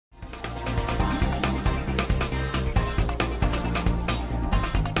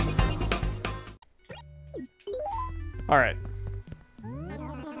Alright.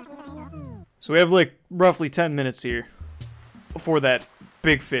 So we have like roughly 10 minutes here before that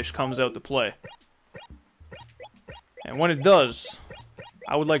big fish comes out to play. And when it does,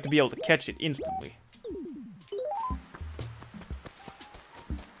 I would like to be able to catch it instantly.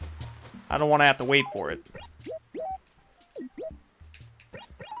 I don't want to have to wait for it. The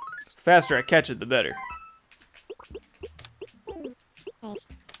faster I catch it, the better.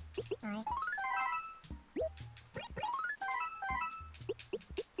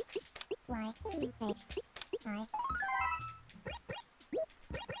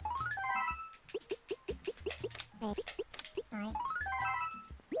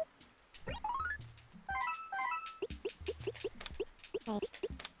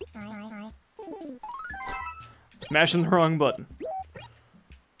 Smashing the wrong button.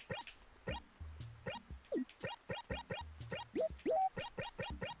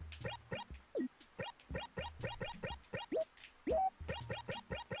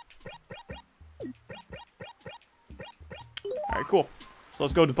 Alright, cool. So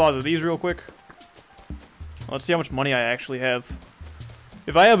let's go deposit these real quick. Let's see how much money I actually have.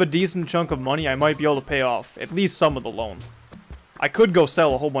 If I have a decent chunk of money, I might be able to pay off at least some of the loan. I could go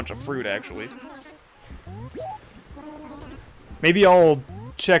sell a whole bunch of fruit, actually. Maybe I'll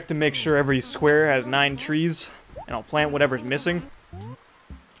check to make sure every square has 9 trees, and I'll plant whatever's missing.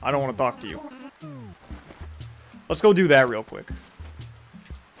 I don't want to talk to you. Let's go do that real quick.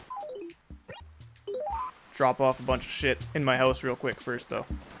 Drop off a bunch of shit in my house real quick first, though.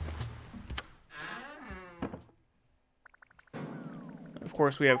 Of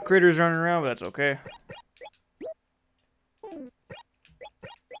course, we have critters running around, but that's okay.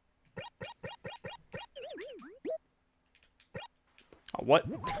 Oh, what?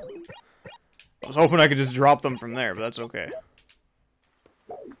 I was hoping I could just drop them from there, but that's okay.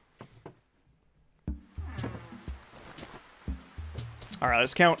 Alright,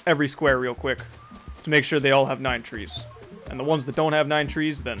 let's count every square real quick to make sure they all have 9 trees. And the ones that don't have 9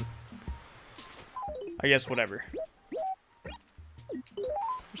 trees, then I guess whatever.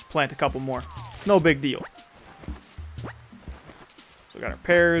 Just plant a couple more. No big deal. So we got our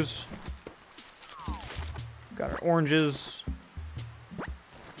pears. Got our oranges.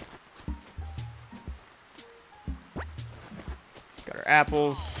 Got our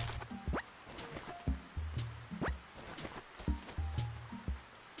apples.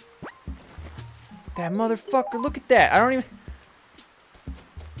 That motherfucker, look at that. I don't even...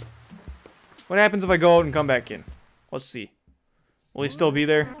 What happens if I go out and come back in? Let's see. Will he still be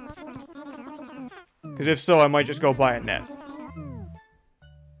there? Because if so, I might just go buy a net.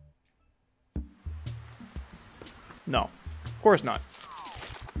 No. Of course not.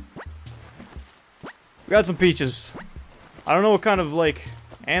 We got some peaches. I don't know what kind of, like,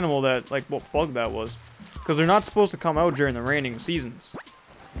 animal that, like, what bug that was. Because they're not supposed to come out during the raining seasons.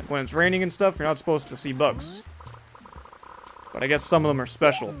 Like, when it's raining and stuff, you're not supposed to see bugs. But I guess some of them are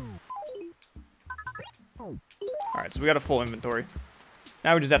special. Alright, so we got a full inventory.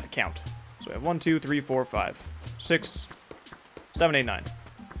 Now we just have to count. So we have 1, 2, 3, 4, 5, 6, 7, 8, 9.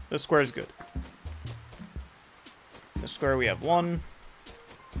 This square is good. This square we have 1.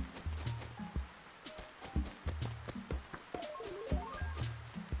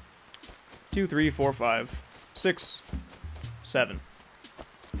 2, 3, 4, 5, 6, 7.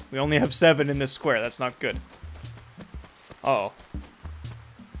 We only have 7 in this square. That's not good. Uh-oh.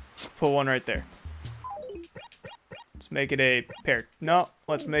 Put one right there. Let's make it a pear. No,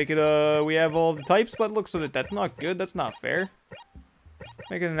 let's make it a... We have all the types, but looks of it. That's not good. That's not fair.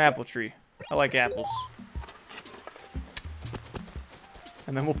 Make it an apple tree. I like apples.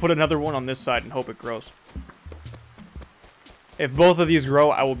 And then we'll put another one on this side and hope it grows. If both of these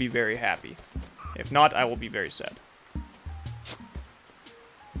grow, I will be very happy. If not, I will be very sad.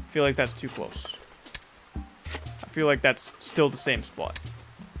 I feel like that's too close. I feel like that's still the same spot.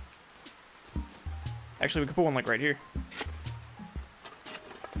 Actually, we could put one like right here.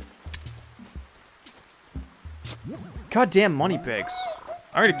 Goddamn money bags.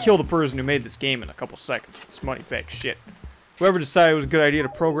 I'm gonna kill the person who made this game in a couple seconds with this money bag shit. Whoever decided it was a good idea to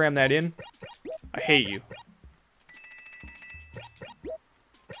program that in, I hate you.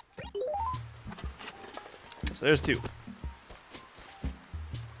 So there's 2. And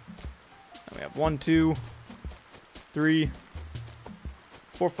we have 1, 2, 3,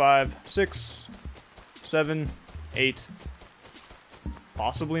 4, 5, 6, 7, 8,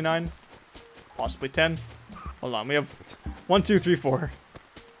 possibly 9, possibly 10. Hold on, we have 1, 2, 3, 4,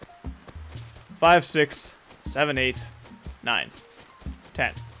 5, 6, 7, 8, 9,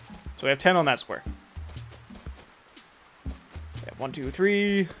 10. So we have 10 on that square. We have 1, 2,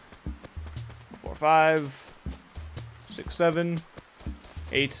 3, 4, 5, 6, 7,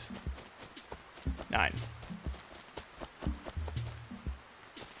 8, 9.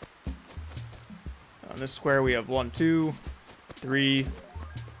 On this square we have 1, 2, 3,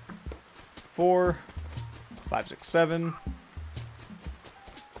 4, 5, 6, 7,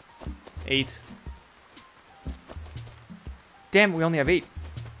 8. Damn, we only have 8.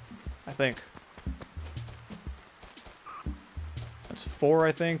 I think. That's 4,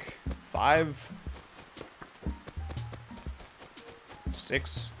 I think. 5,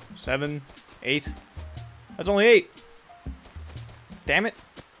 6, 7, 8. That's only 8. Damn it.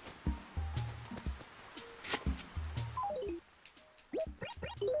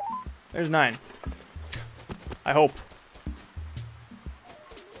 There's 9. I hope.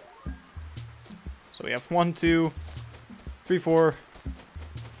 So we have 1, 2, 3, 4,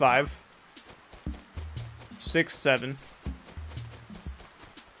 5, 6, 7.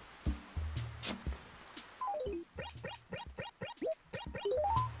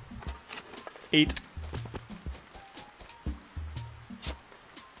 8.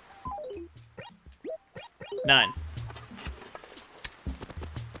 9.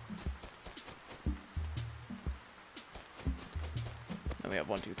 Then we have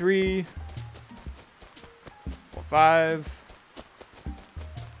 1, 2, 3, 4, 5.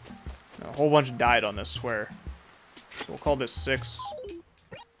 A whole bunch died on this square. So we'll call this 6.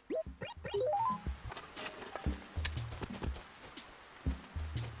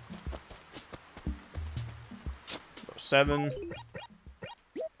 7.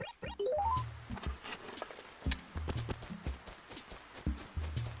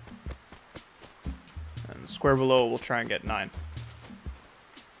 And the square below, we'll try and get 9.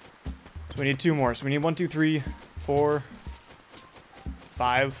 So we need 2 more. So we need 1, 2, 3, 4,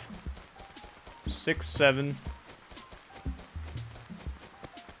 5, 6, 7.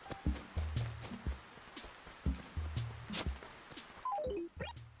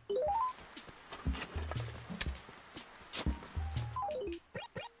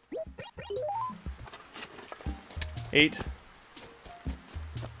 8.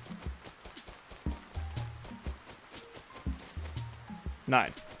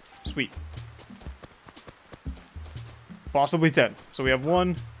 9. Sweet. Possibly 10. So we have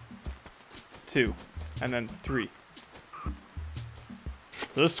 1, 2, and then 3.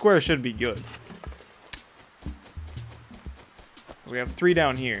 So this square should be good. We have 3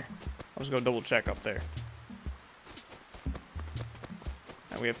 down here. I'll just go double check up there.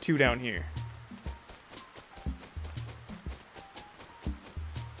 And we have 2 down here.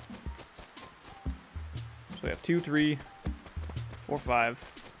 So we have 2, 3, 4,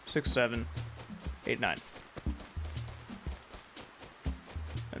 5, 6, 7, 8, 9.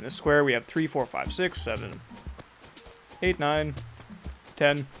 In this square we have 3, 4, 5, 6, 7, 8, 9,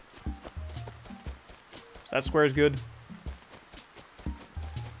 10. So that square is good.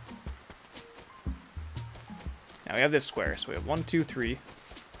 Now we have this square. So we have 1, 2, 3.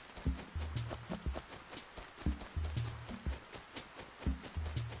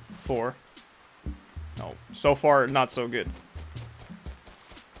 4. No, so far, not so good.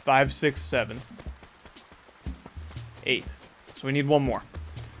 5, 6, 7. 8. So we need 1 more.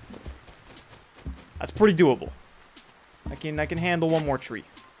 That's pretty doable. I can handle 1 more tree.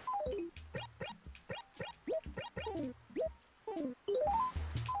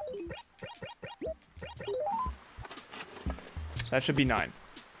 So that should be 9.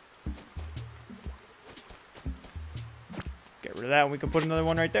 Get rid of that and we can put another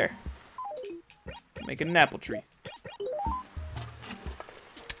one right there. Make it an apple tree.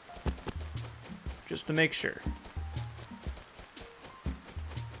 Just to make sure.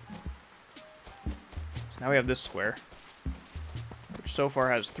 So now we have this square, which so far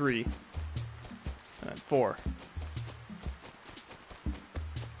has 3, and then 4.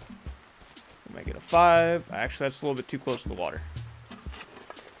 We'll make it a 5. Actually, that's a little bit too close to the water.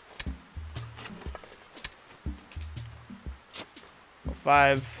 A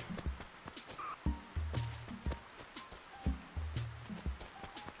 5.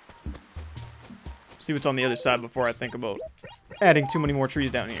 See what's on the other side before I think about adding too many more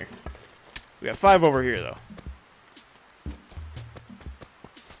trees down here. We have 5 over here, though.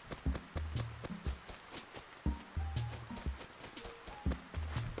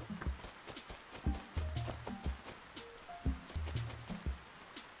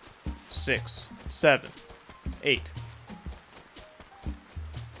 Six, 7, 8.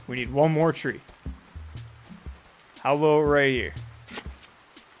 We need 1 more tree. How low right here?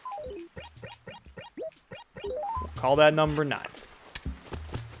 Call that number 9.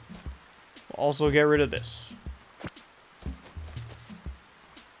 We'll also get rid of this.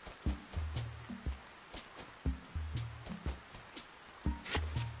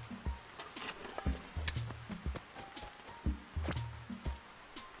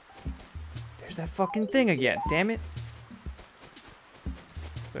 There's that fucking thing again. Damn it.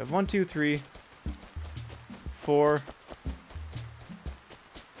 We have 1, 2, 3, 4,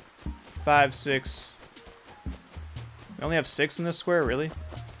 5, 6. We only have 6 in this square, really?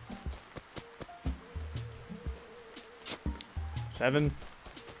 7.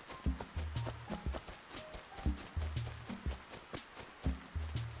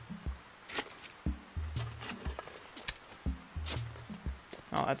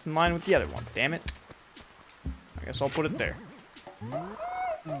 Oh, that's in line with the other one. Damn it. I guess I'll put it there.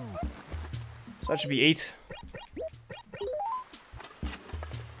 So that should be 8.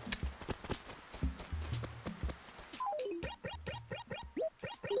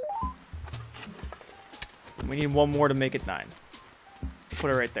 We need one more to make it 9.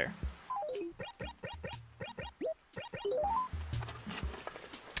 Put it right there.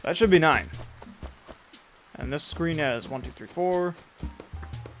 That should be 9. And this screen has 1, 2, 3, 4,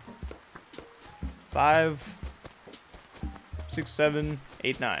 5, 6, 7,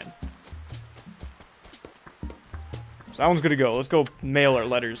 8, 9. So that one's good to go. Let's go mail our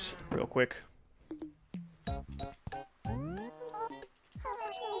letters real quick.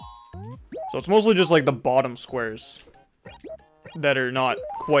 So it's mostly just like the bottom squares that are not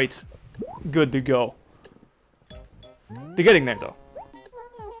quite good to go. They're getting there though.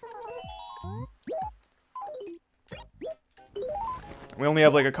 We only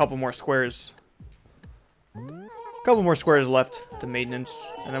have like a couple more squares. Left to maintenance,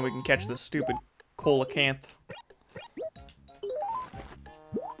 and then we can catch this stupid coelacanth.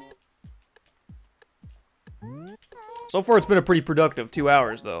 So far it's been a pretty productive 2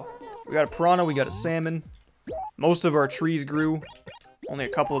 hours though. We got a piranha, we got a salmon. Most of our trees grew. Only a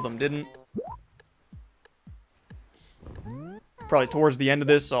couple of them didn't. Probably towards the end of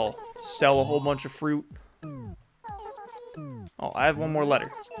this, I'll sell a whole bunch of fruit. Oh, I have one more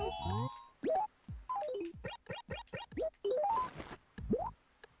letter.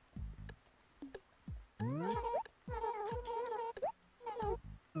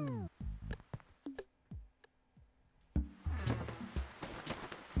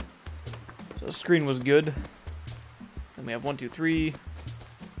 So the screen was good. Then we have 1, 2, 3,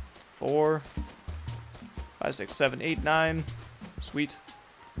 4, 5, 6, 7, 8, 9. Sweet.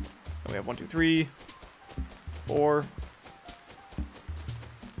 Then we have 1, 2, 3, 4,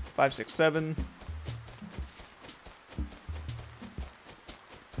 5, 6, 7.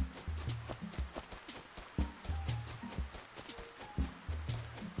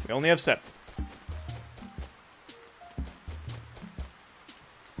 We only have 7.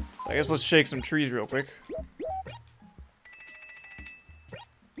 I guess let's shake some trees real quick.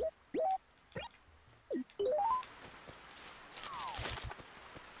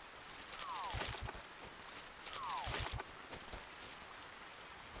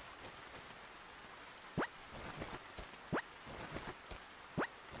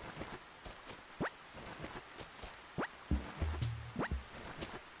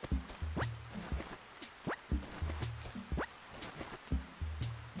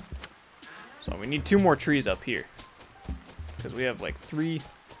 So we need 2 more trees up here. Because we have like 3,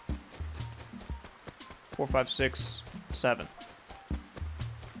 4, 5, 6, 7,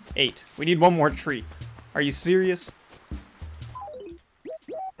 8. We need 1 more tree. Are you serious?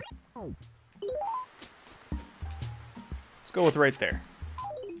 Let's go with right there.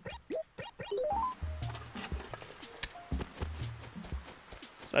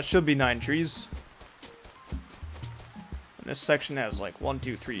 So that should be 9 trees. And this section has like 1,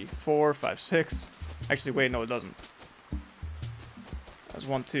 2, 3, 4, 5, 6. Actually, wait, no, it doesn't. That's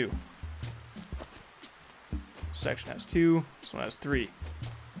 1, 2. This section has 2. This one has 3.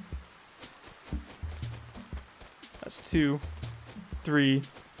 That's 2, 3,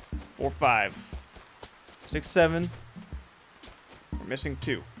 4, 5, 6, 7. We're missing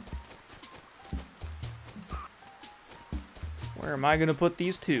 2. Where am I gonna put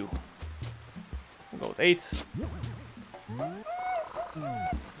these 2? We'll go with 8.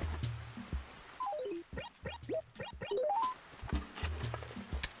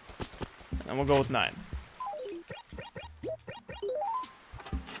 And we'll go with 9.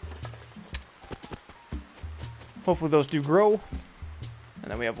 Hopefully those do grow.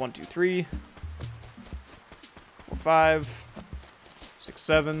 And then we have 1, 2, 3, 4, 5, 6,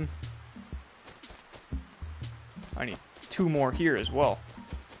 7. I need 2 more here as well.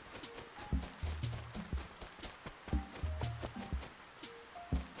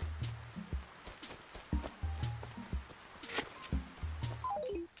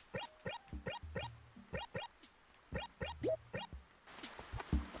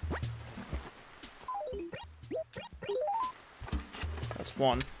 That's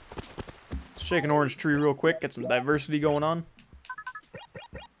 1. Let's shake an orange tree real quick, get some diversity going on.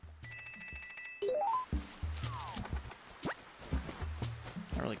 I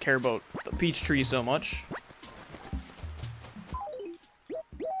don't really care about the peach tree so much.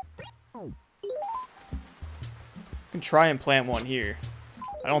 I can try and plant one here.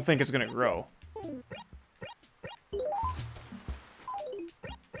 I don't think it's gonna grow.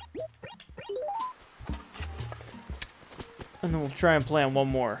 And then we'll try and plant one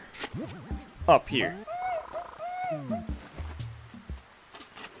more up here.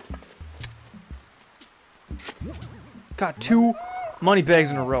 Got 2 money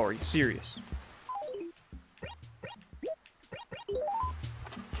bags in a row. Are you serious?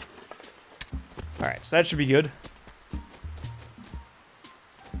 Alright, so that should be good.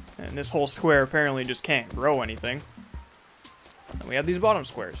 And this whole square apparently just can't grow anything. And we have these bottom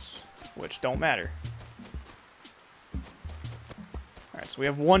squares, which don't matter. Alright, so we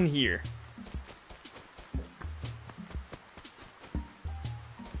have 1 here.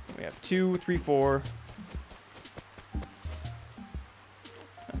 We have 2, 3, 4.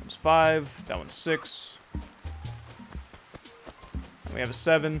 That one's 5. That one's 6. And we have a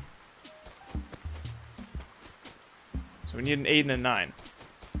 7. So we need an 8 and a 9.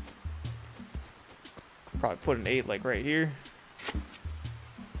 Probably put an 8 like right here.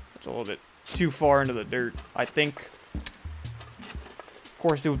 That's a little bit too far into the dirt, I think. Of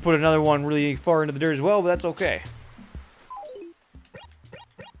course, they would put another one really far into the dirt as well, but that's okay.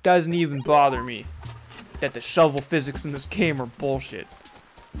 Doesn't even bother me that the shovel physics in this game are bullshit.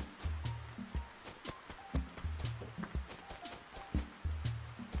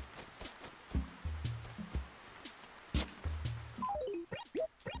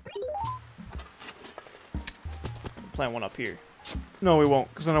 Plant one up here. No, we won't,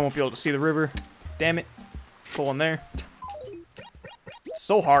 because then I won't be able to see the river. Damn it. Put one there.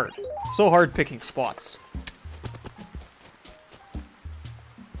 So hard. So hard picking spots.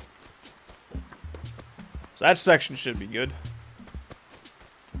 So that section should be good.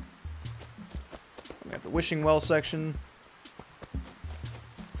 We have the wishing well section. We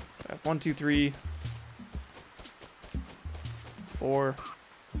have 1, 2, 3, 4,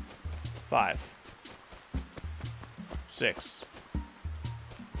 5, 6.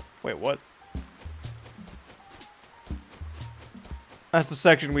 Wait, what? That's the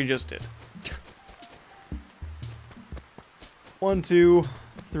section we just did. 1, 2,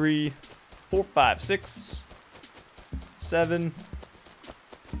 3, 4, 5, 6, 7,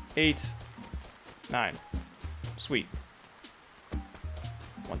 8, 9. Sweet.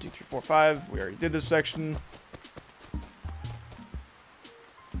 1, 2, 3, 4, 5. We already did this section.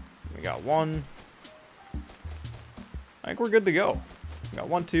 We got 1. I think we're good to go. We got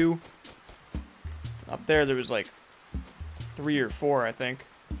 1, 2. Up there was like 3 or 4, I think.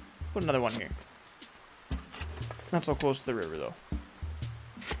 Put another one here. Not so close to the river, though.